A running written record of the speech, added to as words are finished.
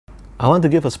I want to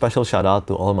give a special shout out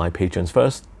to all my patrons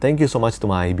first. Thank you so much to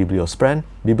my Bibliospren,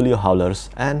 Bibliohowlers,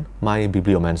 and my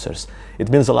Bibliomancers. It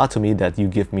means a lot to me that you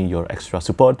give me your extra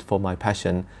support for my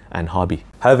passion and hobby.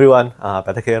 Hi everyone,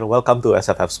 Petrik here. Welcome to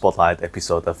SFF Spotlight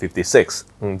episode 56.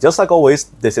 Just like always,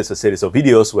 this is a series of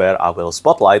videos where I will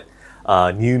spotlight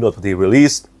new novelty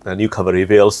release, new cover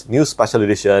reveals, new special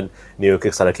edition, new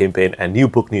Kickstarter campaign, and new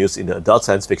book news in the adult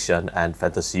science fiction and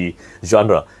fantasy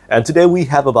genre. And today we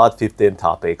have about 15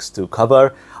 topics to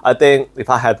cover. I think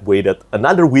if I had waited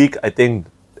another week, I think,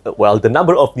 well, the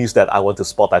number of news that I want to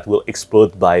spotlight will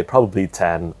explode by probably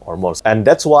 10 or more. And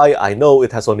that's why I know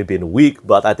it has only been a week,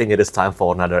 but I think it is time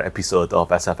for another episode of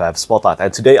SFF Spotlight.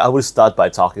 And today I will start by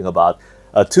talking about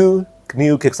two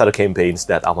new Kickstarter campaigns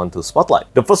that I want to spotlight.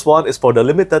 The first one is for the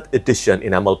limited edition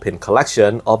enamel pin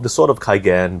collection of The Sword of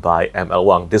Kaigen by M.L.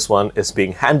 Wang. This one is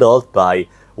being handled by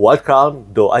Wild Crown,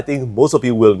 though I think most of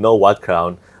you will know Wild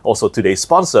Crown, also today's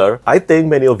sponsor. I think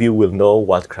many of you will know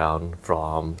Wild Crown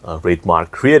from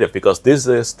Raidmark Creative because this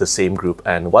is the same group,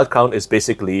 and Wild Crown is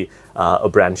basically a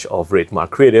branch of Raidmark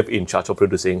Creative in charge of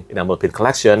producing enamel pin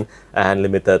collection and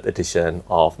limited edition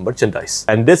of merchandise.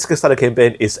 And this Kickstarter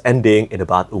campaign is ending in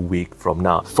about a week from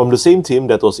now. From the same team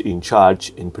that was in charge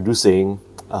in producing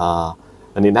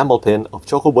an enamel pin of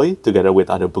Chocoboy together with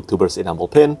other booktubers enamel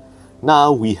pin,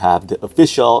 now we have the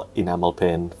official enamel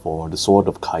pin for The Sword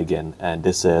of Kaigen, and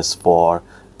this is for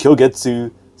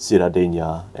Kyogetsu,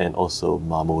 Shiradenya, and also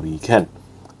Mamori Ken.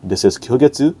 This is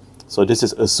Kyogetsu, so this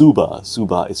is a Suba.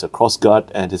 Suba is a crossguard,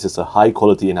 and this is a high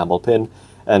quality enamel pin,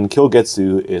 and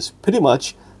Kyogetsu is pretty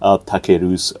much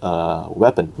Takeru's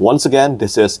weapon. Once again,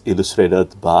 this is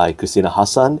illustrated by Christina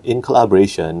Hasaan in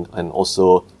collaboration and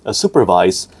also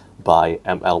supervised by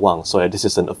M.L. Wang. So this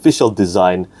is an official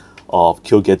design of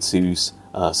Kyogetsu's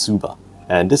Suba.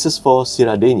 And this is for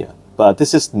Shiradenya. But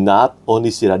this is not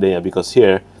only Shiradenya because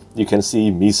here you can see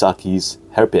Misaki's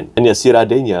hairpin. And yeah,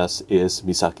 Shiradenya's is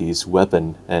Misaki's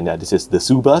weapon. And this is the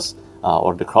Subas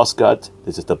or the crossguard.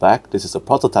 This is the back. This is a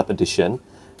prototype edition.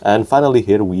 And finally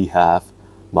here we have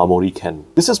Mamori Ken.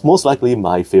 This is most likely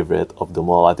my favorite of them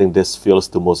all. I think this feels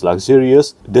the most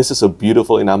luxurious. This is a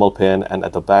beautiful enamel pen, and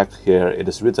at the back here it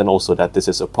is written also that this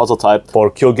is a prototype. For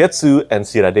Kyogetsu and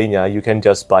Shiradenya, you can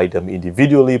just buy them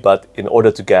individually, but in order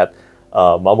to get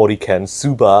Mamori Ken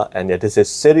Suba, and this is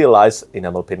serialized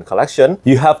enamel pin collection,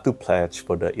 you have to pledge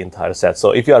for the entire set.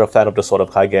 So if you are a fan of The Sword of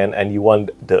Kaigen and you want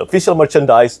the official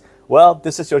merchandise, well,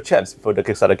 this is your chance before the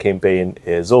Kickstarter campaign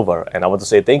is over. And I want to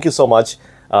say thank you so much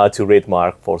to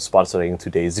Raidmark for sponsoring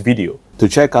today's video. To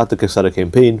check out the Kickstarter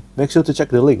campaign, make sure to check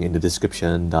the link in the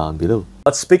description down below.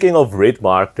 But speaking of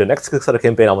Raidmark, the next Kickstarter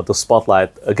campaign I want to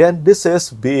spotlight, again, this is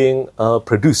being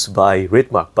produced by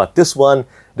Raidmark, but this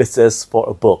is for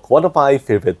a book, one of my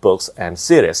favorite books and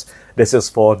series. This is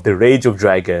for The Rage of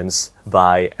Dragons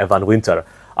by Evan Winter.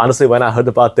 Honestly, when I heard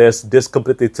about this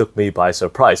completely took me by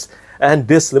surprise. And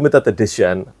this limited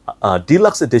edition,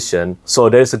 deluxe edition, so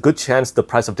there's a good chance the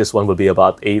price of this one will be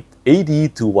about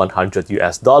 $80 to $100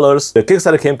 US. The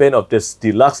Kickstarter campaign of this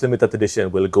deluxe limited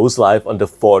edition will goes live on the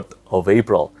 4th of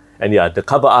April. And yeah, the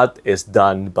cover art is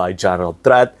done by Jarel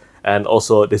Threat, and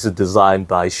also this is designed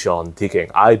by Shawn T.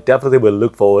 I definitely will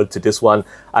look forward to this one.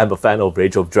 I'm a fan of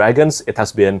Rage of Dragons. It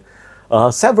has been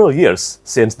several years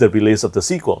since the release of the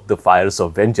sequel, The Fires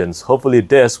of Vengeance. Hopefully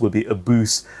this will be a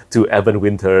boost to Evan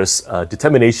Winter's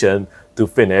determination to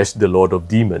finish The Lord of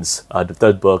Demons, the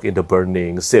third book in the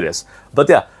Burning series. But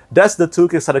yeah, that's the two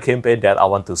Kickstarter campaign that I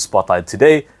want to spotlight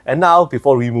today. And now,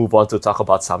 before we move on to talk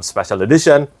about some special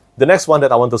edition, the next one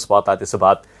that I want to spotlight is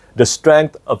about The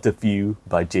Strength of the Few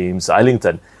by James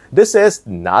Islington. This is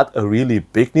not a really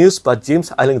big news, but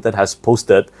James Islington has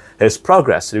posted his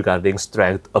progress regarding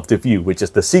Strength of the Few, which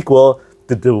is the sequel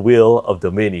to The Will of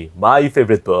the Many, my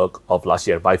favorite book of last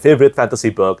year, my favorite fantasy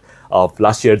book of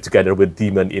last year, together with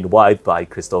Demon in White by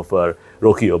Christopher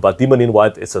Rocchio. But Demon in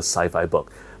White is a sci-fi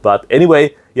book. But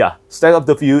anyway, yeah, Strength of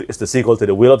the Few is the sequel to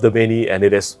The Will of the Many, and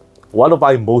it is one of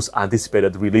my most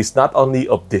anticipated release, not only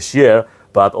of this year,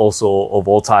 but also of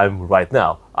all time right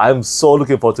now. I'm so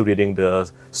looking forward to reading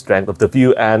The Strength of the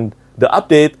Few, and the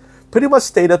update pretty much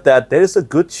stated that there is a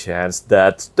good chance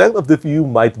that Strength of the Few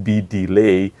might be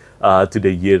delayed to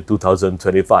the year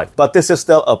 2025. But this is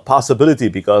still a possibility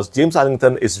because James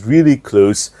Islington is really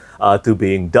close to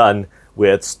being done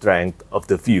with Strength of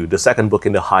the Few, the second book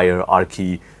in the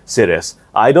Hierarchy series.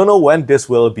 I don't know when this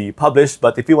will be published,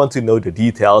 but if you want to know the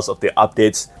details of the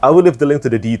updates, I will leave the link to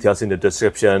the details in the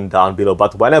description down below.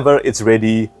 But whenever it's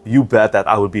ready, you bet that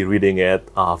I will be reading it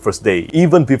first day.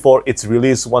 Even before it's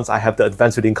released, once I have the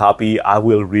advanced reading copy, I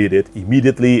will read it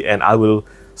immediately and I will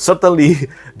certainly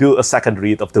do a second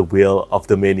read of The Will of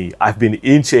the Many. I've been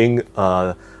inching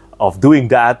of doing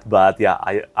that, but yeah,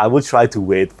 I will try to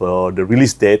wait for the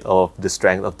release date of The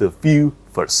Strength of the Few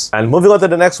first. And moving on to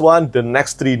the next one, the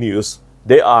next three news,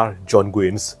 they are John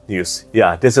Gwynne's news.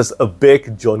 Yeah, this is a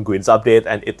big John Gwynne's update,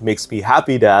 and it makes me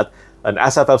happy that an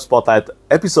SFF Spotlight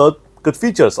episode could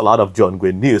feature a lot of John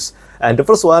Gwynne news. And the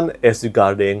first one is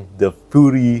regarding The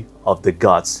Fury of the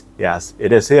Gods. Yes,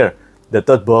 it is here. The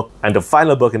third book and the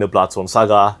final book in the Bloodstone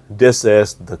Saga. This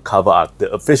is the cover art. The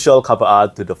official cover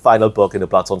art to the final book in the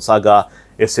Bloodstone Saga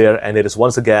is here, and it is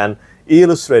once again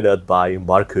illustrated by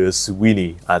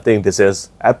Whinney. I think this is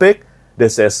epic.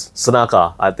 This is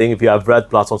Sanaka. I think if you have read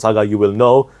Bloodstone Saga, you will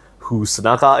know who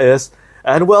Sanaka is.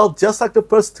 And well, just like the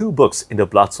first two books in the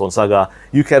Bloodstone Saga,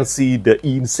 you can see the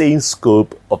insane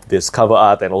scope of this cover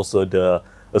art, and also the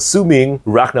assuming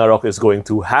Ragnarok is going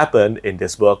to happen in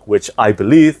this book, which I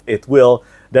believe it will,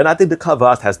 then I think the cover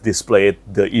art has displayed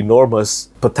the enormous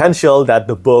potential that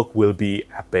the book will be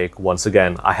epic once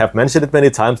again. I have mentioned it many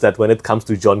times that when it comes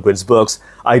to John Gwynne's books,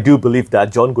 I do believe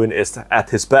that John Gwynne is at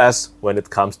his best when it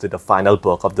comes to the final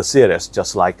book of the series,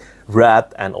 just like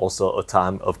Wrath and also A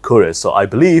Time of Courage. So I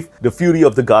believe The Fury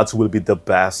of the Gods will be the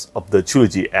best of the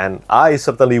trilogy, and I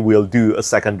certainly will do a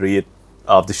second read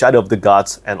of The Shadow of the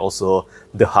Gods and also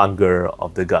The Hunger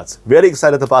of the Gods. Very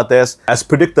excited about this. As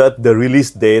predicted, the release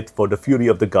date for The Fury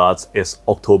of the Gods is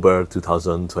October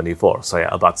 2024. So yeah,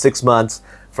 about 6 months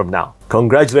from now.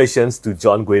 Congratulations to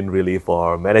John Gwynne really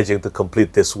for managing to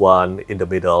complete this one in the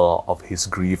middle of his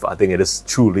grief. I think it is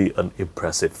truly an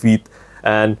impressive feat.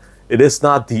 And it is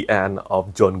not the end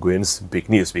of John Gwynne's big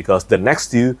news, because the next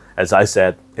two, as I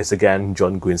said, is again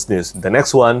John Gwynne's news. The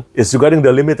next one is regarding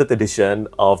the limited edition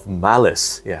of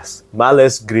Malice. Yes,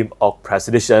 Malice Grim Oak Press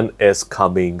edition is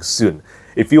coming soon.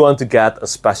 If you want to get a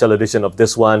special edition of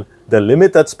this one, the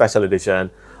limited special edition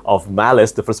of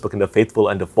Malice, the first book in the Faithful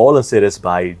and the Fallen series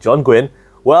by John Gwynne,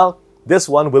 well, this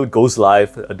one will goes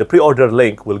live. The pre-order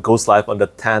link will goes live on the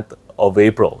 10th of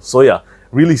April. So yeah,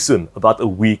 really soon, about a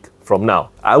week from now.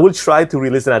 I will try to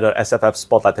release another SFF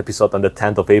Spotlight episode on the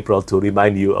 10th of April to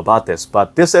remind you about this,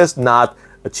 but this is not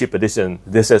a cheap edition.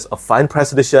 This is a fine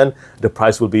price edition. The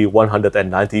price will be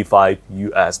 $195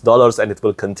 US, and it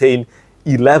will contain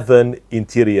 11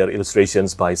 interior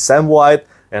illustrations by Sam White,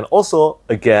 and also,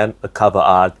 again, a cover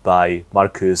art by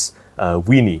Marcus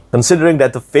Whinney. Considering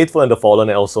that The Faithful and the Fallen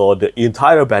and also the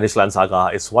entire Banished Land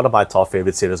saga is one of my top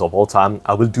favorite series of all time,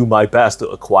 I will do my best to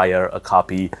acquire a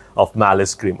copy of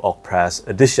Malice Grim Oak Press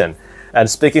edition. And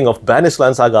speaking of Banished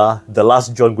Land saga, the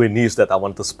last John Gwynne news that I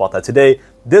want to spotlight today,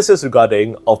 this is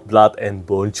regarding Of Blood and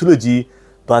Bone trilogy,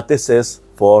 but this is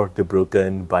for the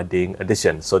Broken Binding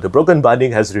edition. So the Broken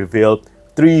Binding has revealed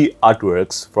 3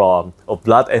 artworks from Of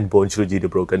Blood and Bone trilogy, the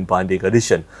Broken Binding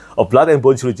edition. Of Blood and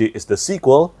Bone trilogy is the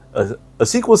sequel, a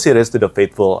sequel series to The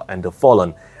Faithful and the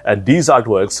Fallen. And these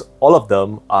artworks, all of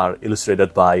them are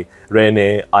illustrated by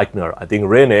Rene Aigner. I think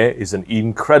Rene is an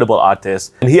incredible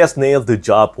artist, and he has nailed the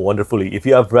job wonderfully. If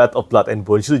you have read Of Blood and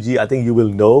Bone trilogy, I think you will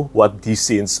know what these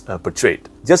scenes portrayed.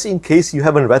 Just in case you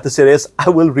haven't read the series, I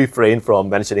will refrain from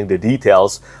mentioning the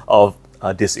details of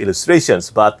these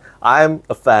illustrations, but I'm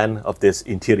a fan of these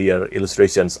interior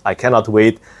illustrations. I cannot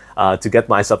wait to get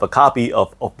myself a copy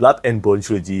of Blood and Bone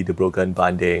trilogy, the Broken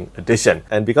Binding edition.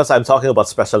 And because I'm talking about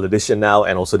special edition now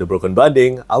and also the Broken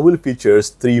Binding, I will feature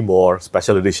 3 more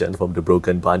special editions from the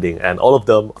Broken Binding, and all of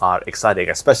them are exciting,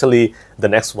 especially the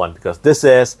next one, because this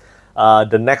is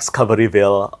the next cover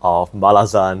reveal of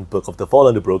Malazan Book of the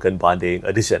Fallen, the Broken Binding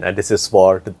edition, and this is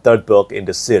for the 3rd book in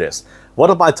the series. One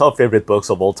of my top favorite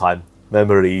books of all time,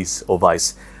 Memories of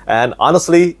Ice. And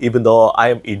honestly, even though I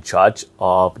am in charge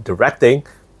of directing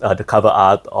the cover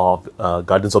art of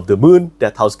Gardens of the Moon,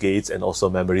 Death House Gates, and also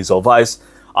Memories of Ice,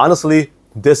 honestly,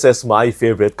 this is my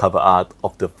favorite cover art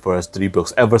of the first 3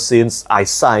 books. Ever since I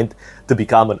signed to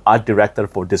become an art director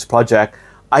for this project,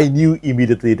 I knew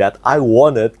immediately that I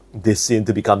wanted this scene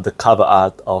to become the cover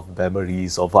art of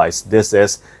Memories of Ice. This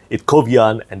is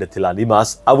Itkovian and the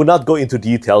Tilanimas. I will not go into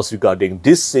details regarding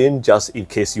this scene just in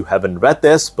case you haven't read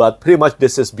this, but pretty much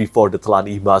this is before the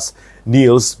Tilanimas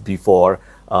kneels before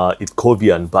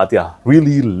Itkovian. But yeah,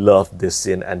 really love this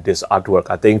scene and this artwork.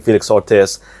 I think Felix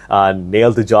Ortiz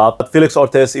nailed the job. But Felix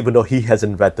Ortiz, even though he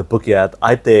hasn't read the book yet,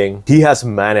 I think he has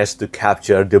managed to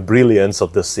capture the brilliance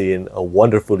of the scene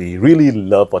wonderfully. Really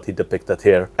love what he depicted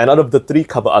here. And out of the 3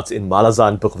 cover arts in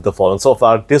Malazan Book of the Fallen so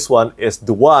far, this one is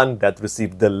the one that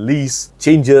received the least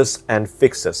changes and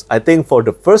fixes. I think for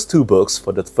the first 2 books,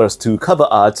 for the first 2 cover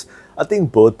arts, I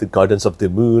think both the Gardens of the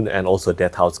Moon and also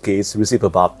Death House Gates receive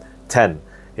about 10.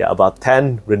 about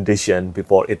 10 renditions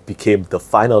before it became the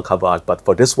final cover art. But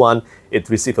for this one, it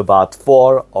received about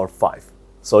 4 or 5.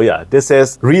 So yeah, this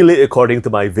is really according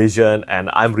to my vision, and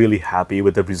I'm really happy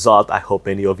with the result. I hope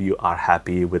many of you are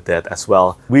happy with that as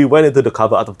well. We went into the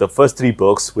cover art of the first 3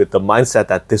 books with the mindset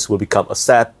that this will become a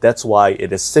set. That's why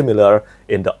it is similar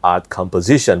in the art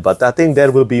composition. But I think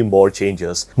there will be more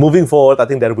changes. Moving forward, I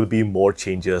think there will be more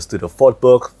changes to the 4th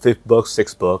book, 5th book,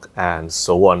 6th book, and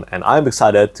so on. And I'm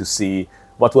excited to see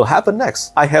what will happen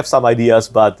next. I have some ideas,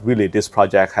 but really this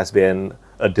project has been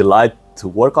a delight to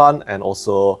work on and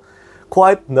also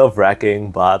quite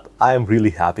nerve-wracking, but I am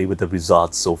really happy with the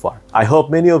results so far. I hope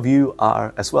many of you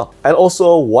are as well. And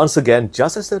also, once again,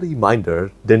 just as a reminder,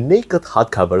 the naked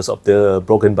hardcovers of the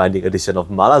Broken Binding edition of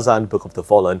Malazan Book of the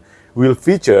Fallen will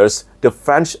feature the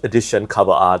French edition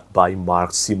cover art by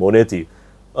Marc Simonetti.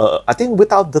 I think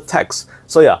without the text.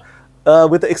 So yeah,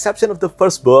 with the exception of the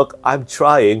first book,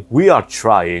 we are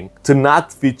trying to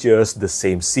not feature the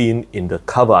same scene in the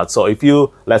cover art. So if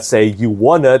you, let's say you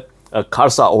wanted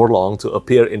Karsa Orlong to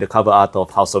appear in the cover art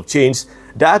of House of Change,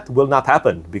 that will not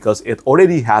happen because it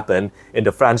already happened in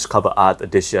the French cover art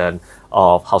edition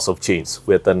of House of Change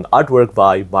with an artwork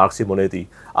by Marc Simonetti.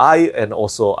 I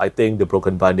think the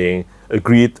Broken Binding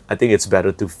agreed. I think it's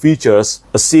better to feature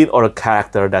a scene or a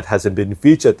character that hasn't been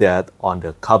featured yet on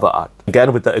the cover art.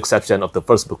 Again, with the exception of the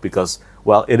first book because,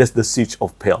 well, it is the Siege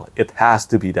of Pale. It has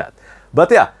to be that.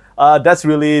 But yeah, that's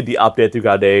really the update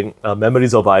regarding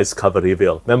Memories of Ice cover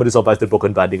reveal. Memories of Ice, the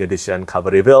Broken Binding edition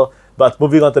cover reveal. But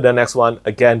moving on to the next one,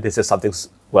 again, this is something,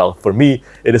 well, for me,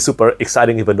 it is super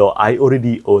exciting even though I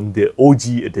already own the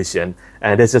OG edition.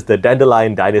 And this is the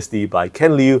Dandelion Dynasty by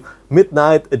Ken Liu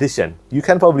Midnight Edition. You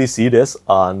can probably see this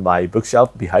on my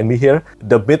bookshelf behind me here.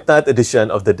 The Midnight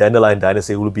Edition of the Dandelion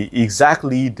Dynasty will be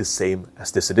exactly the same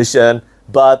as this edition,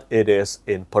 but it is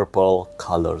in purple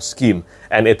color scheme.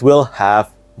 And it will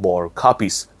have more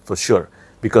copies for sure,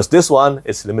 because this one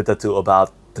is limited to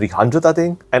about 300, I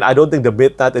think. And I don't think the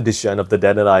Midnight Edition of the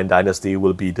Dandelion Dynasty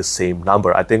will be the same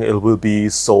number. I think it will be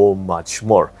so much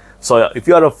more. So if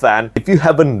you are a fan, if you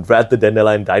haven't read the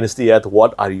Dandelion Dynasty yet,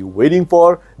 what are you waiting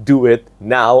for? Do it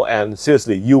now, and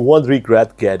seriously, you won't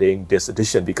regret getting this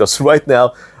edition, because right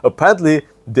now, apparently,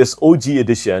 this OG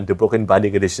edition, the Broken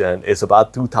Binding edition, is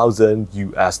about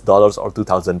 $2,000 or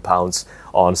 2,000 pounds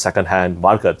on second-hand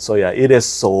market. So yeah, it is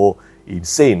so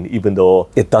insane, even though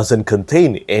it doesn't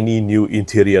contain any new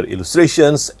interior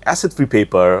illustrations, acid-free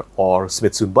paper, or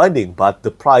Smithson binding, but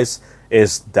the price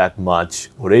is that much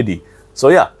already. So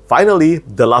yeah, finally,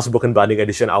 the last Broken Binding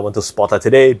edition I want to spotlight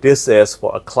today. This is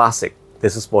for a classic.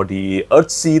 This is for the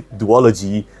Earthseed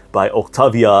duology by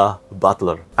Octavia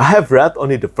Butler. I have read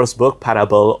only the first book,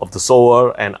 Parable of the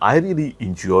Sower, and I really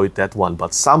enjoyed that one,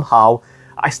 but somehow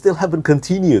I still haven't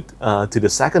continued to the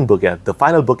second book yet, the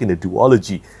final book in the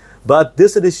duology. But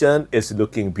this edition is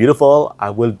looking beautiful. I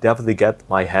will definitely get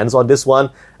my hands on this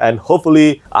one, and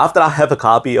hopefully after I have a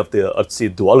copy of the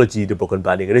Earthseed duology, the Broken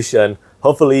Binding edition,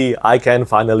 hopefully I can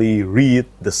finally read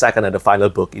the second and the final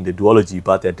book in the duology.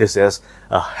 But this is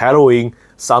a harrowing,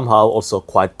 somehow also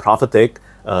quite prophetic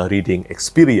reading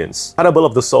experience. Parable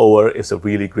of the Sower is a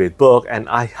really great book, and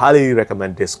I highly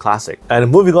recommend this classic.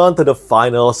 And moving on to the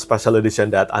final special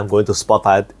edition that I'm going to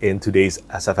spotlight in today's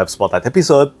SFF Spotlight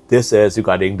episode, this is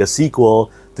regarding the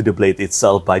sequel to The Blade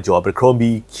Itself by Joe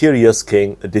Abercrombie, Curious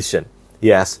King edition.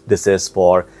 Yes, this is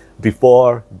for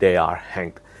Before They Are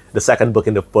Hanged, the second book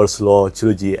in the First Law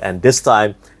trilogy, and this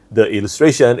time the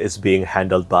illustration is being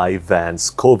handled by Vance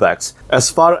Kovacs. As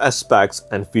far as specs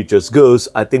and features goes,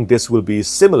 I think this will be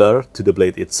similar to the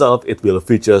Blade itself. It will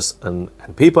feature an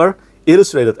end paper,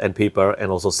 illustrated end paper,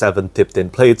 and also 7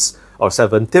 tipped-in plates or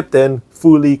 7 tipped-in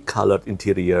fully colored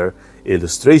interior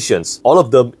illustrations, all of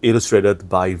them illustrated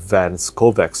by Vance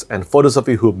Kovacs. And for those of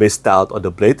you who missed out on the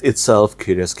Blade Itself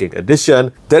Curious King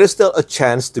edition, there is still a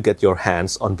chance to get your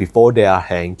hands on Before They Are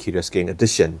Hanged Curious King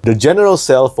edition. The general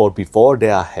sale for Before They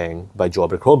Are Hanged by Joe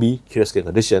Abercrombie Curious King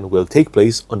edition will take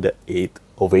place on the 8th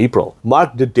of April.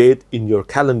 Mark the date in your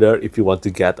calendar if you want to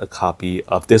get a copy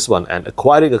of this one, and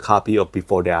acquiring a copy of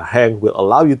Before They Are Hanged will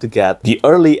allow you to get the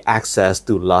early access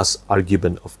to Last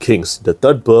Argument of Kings, the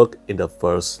third book in the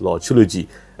First Law trilogy.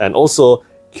 And also,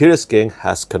 Curious King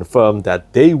has confirmed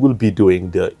that they will be doing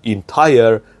the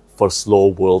entire First Law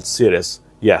World series.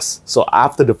 Yes, so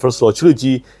after the First Law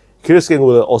trilogy, Curious King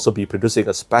will also be producing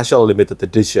a special limited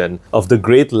edition of the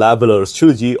Great Levelers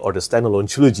trilogy or the standalone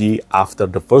trilogy after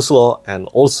the First Law, and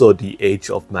also the Age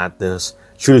of Madness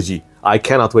trilogy. I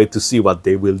cannot wait to see what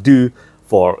they will do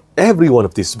for every one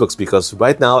of these books, because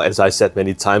right now, as I said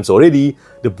many times already,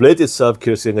 the Blade itself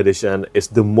Curiosity Edition is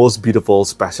the most beautiful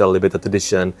special limited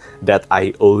edition that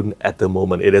I own at the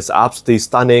moment. It is absolutely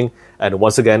stunning, and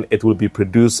once again, it will be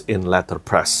produced in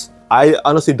letterpress. I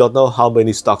honestly don't know how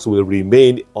many stocks will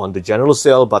remain on the general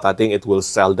sale, but I think it will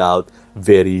sell out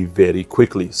very, very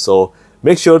quickly. So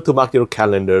make sure to mark your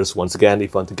calendars once again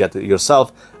if you want to get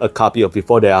yourself a copy of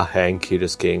Before They Are Hang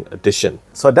Curious King Edition.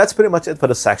 So that's pretty much it for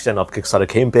the section of Kickstarter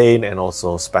campaign and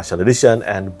also special edition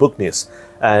and book news.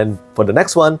 And for the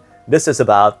next one, this is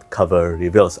about cover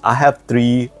reveals. I have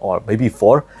 3 or maybe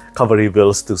 4 cover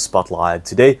reveals to spotlight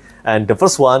today. And the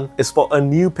first one is for a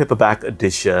new paperback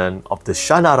edition of the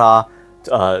Shannara,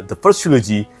 the first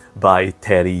trilogy by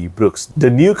Terry Brooks. The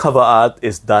new cover art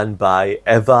is done by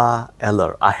Eva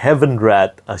Eller. I haven't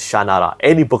read Shannara,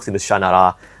 any books in the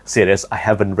Shannara series. I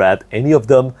haven't read any of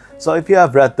them. So if you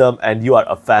have read them and you are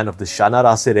a fan of the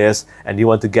Shannara series and you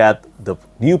want to get the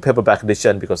new paperback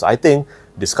edition, because I think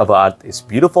this cover art is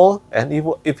beautiful, and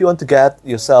if you want to get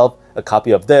yourself a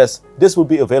copy of this, this will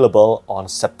be available on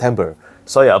September.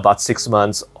 So yeah, about 6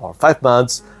 months or 5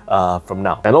 months from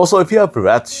now. And also, if you have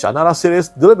read Shannara series,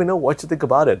 do let me know what you think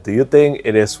about it. Do you think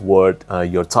it is worth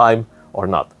your time or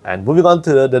not? And moving on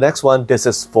to the next one, this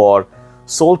is for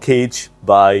Soul Cage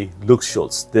by Luke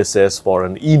Schultz. This is for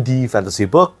an indie fantasy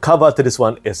book. Cover to this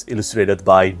one is illustrated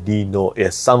by Nino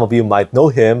Is. Some of you might know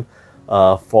him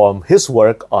from his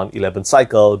work on 11th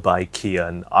Cycle by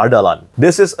Kian Ardalan.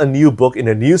 This is a new book in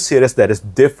a new series that is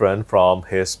different from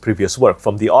his previous work,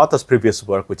 from the author's previous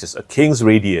work, which is A King's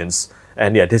Radiance.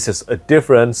 And yeah, this is a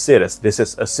different series. This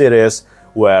is a series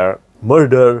where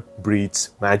murder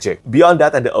breeds magic. Beyond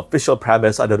that and the official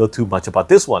premise, I don't know too much about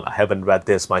this one. I haven't read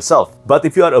this myself. But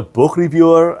if you are a book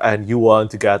reviewer and you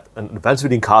want to get an advanced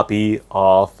reading copy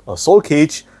of Soul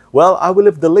Cage, well, I will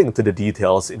leave the link to the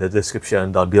details in the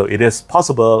description down below. It is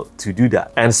possible to do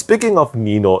that. And speaking of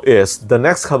Nino Is, the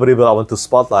next cover reveal I want to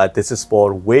spotlight, this is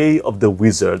for Way of the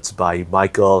Wizards by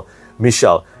Michael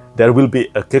Michel. There will be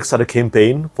a Kickstarter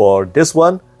campaign for this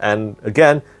one, and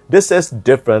again, this is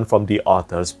different from the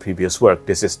author's previous work.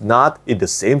 This is not in the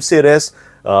same series.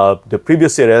 The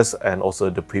previous series and also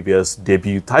the previous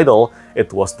debut title,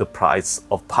 it was The Price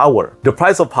of Power. The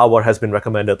Price of Power has been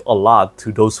recommended a lot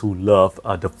to those who love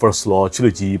the First Law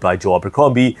trilogy by Joe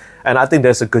Abercrombie, and I think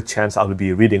there's a good chance I will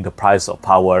be reading The Price of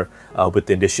Power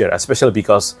within this year, especially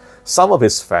because some of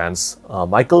his fans,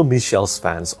 Michael Michel's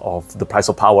fans of The Price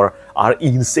of Power, are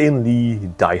insanely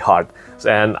diehard.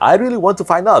 And I really want to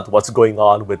find out what's going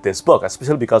on with this book,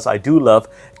 especially because I do love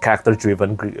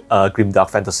character-driven grimdark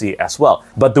fantasy as well.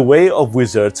 But The Way of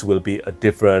Wizards will be a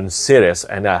different series,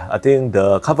 and I think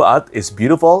the cover art is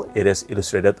beautiful. It is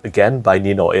illustrated again by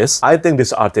Nino Is. I think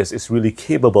this artist is really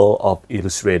capable of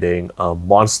illustrating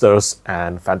monsters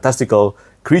and fantastical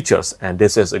creatures, and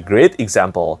this is a great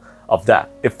example of that.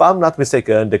 If I'm not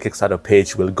mistaken, the Kickstarter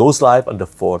page will go live on the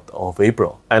 4th of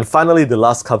April. And finally, the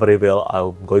last cover reveal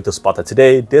I'm going to spot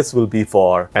today, this will be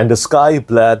for And the Sky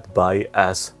Bled by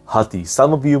S. Hati.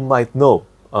 Some of you might know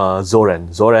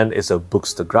Zoran. Zoran is a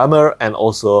bookstagrammer and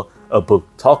also a book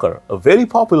talker, a very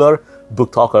popular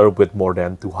book talker with more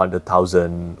than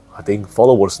 200,000, I think,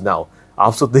 followers now.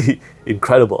 Absolutely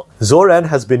incredible. Zoran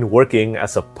has been working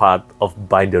as a part of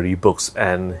Bindery Books,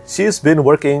 and she's been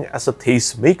working as a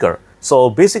tastemaker. So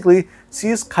basically,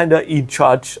 she's kinda in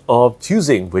charge of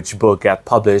choosing which book get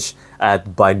published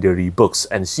at Bindery Books,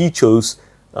 and she chose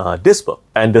this book,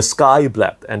 And the Sky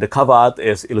Bled, and the cover art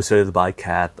is illustrated by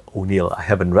Kat O'Neill. I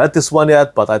haven't read this one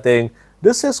yet, but I think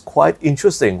this is quite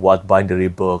interesting what Bindery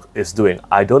Book is doing.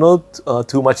 I don't know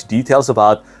too much details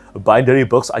about Bindery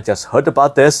Books. I just heard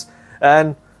about this,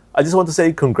 and I just want to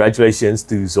say congratulations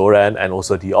to Zoran and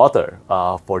also the author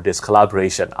for this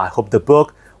collaboration. I hope the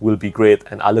book will be great,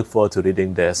 and I look forward to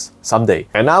reading this someday.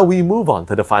 And now we move on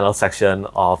to the final section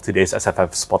of today's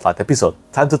SFF Spotlight episode.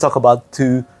 Time to talk about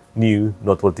 2 new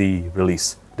noteworthy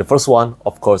releases. The first one,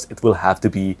 of course, it will have to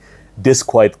be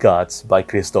Disquiet Gods by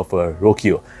Christopher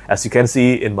Rocchio. As you can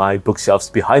see in my bookshelves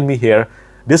behind me here,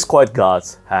 Disquiet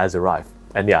Gods has arrived.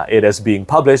 And yeah, it is being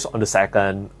published on the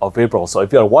 2nd of April. So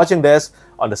if you're watching this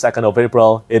on the 2nd of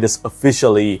April, it is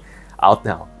officially out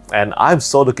now. And I'm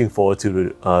so looking forward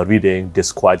to reading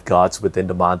Disquiet Gods within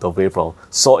the month of April.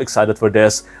 So excited for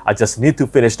this. I just need to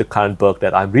finish the current book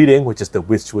that I'm reading, which is The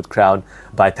Witchwood Crown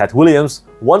by Ted Williams.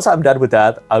 Once I'm done with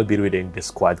that, I'll be reading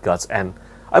Disquiet Gods. And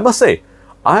I must say,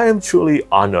 I am truly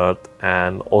honored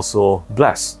and also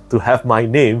blessed to have my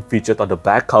name featured on the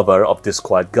back cover of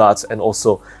Disquiet Gods, and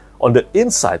also on the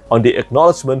inside, on the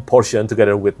acknowledgement portion,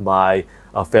 together with my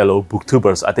fellow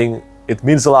booktubers. I think It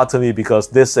means a lot to me because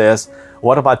this is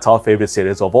one of my top favorite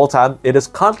series of all time. It is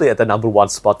currently at the #1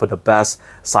 spot for the best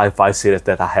sci-fi series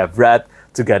that I have read,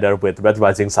 together with Red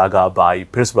Rising Saga by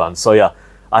Pierce Brown. So yeah,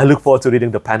 I look forward to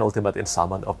reading the penultimate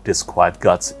installment of this Quiet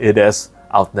Gods. It is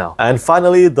out now. And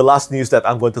finally, the last news that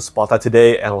I'm going to spotlight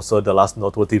today, and also the last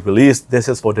noteworthy release, this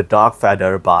is for The Dark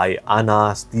Feather by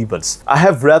Anna Stevens. I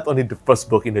have read only the first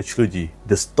book in the trilogy,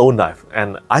 The Stone Knife,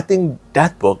 and I think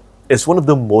that book is one of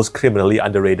the most criminally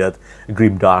underrated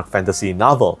grimdark fantasy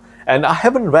novel. And I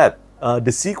haven't read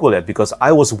the sequel yet because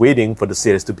I was waiting for the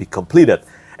series to be completed.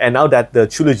 And now that the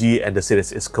trilogy and the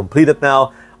series is completed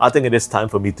now, I think it is time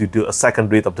for me to do a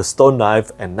second read of The Stone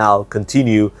Knife and now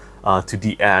continue to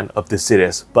the end of the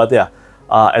series. But yeah,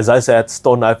 as I said,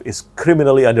 Stone Knife is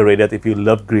criminally underrated if you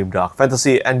love grimdark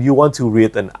fantasy and you want to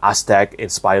read an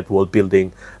Aztec-inspired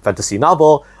world-building fantasy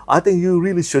novel. I think you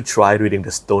really should try reading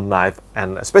The Stone Knife,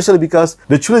 and especially because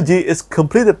the trilogy is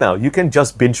completed now. You can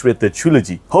just binge read the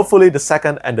trilogy. Hopefully the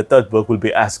second and the third book will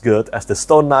be as good as The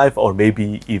Stone Knife, or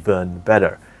maybe even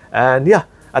better. And yeah,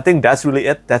 I think that's really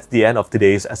it. That's the end of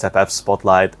today's SFF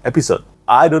Spotlight episode.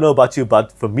 I don't know about you,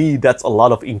 but for me, that's a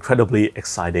lot of incredibly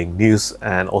exciting news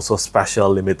and also special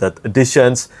limited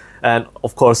editions. And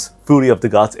of course, Fury of the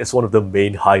Gods is one of the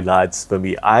main highlights for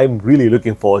me. I'm really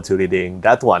looking forward to reading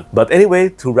that one. But anyway,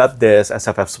 to wrap this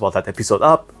SFF Spotlight episode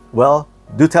up, well,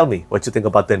 do tell me what you think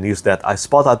about the news that I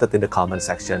spotlighted in the comment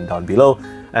section down below.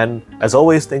 And as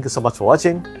always, thank you so much for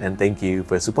watching, and thank you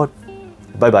for your support.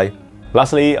 Bye bye.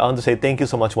 Lastly, I want to say thank you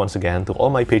so much once again to all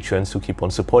my patrons who keep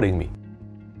on supporting me.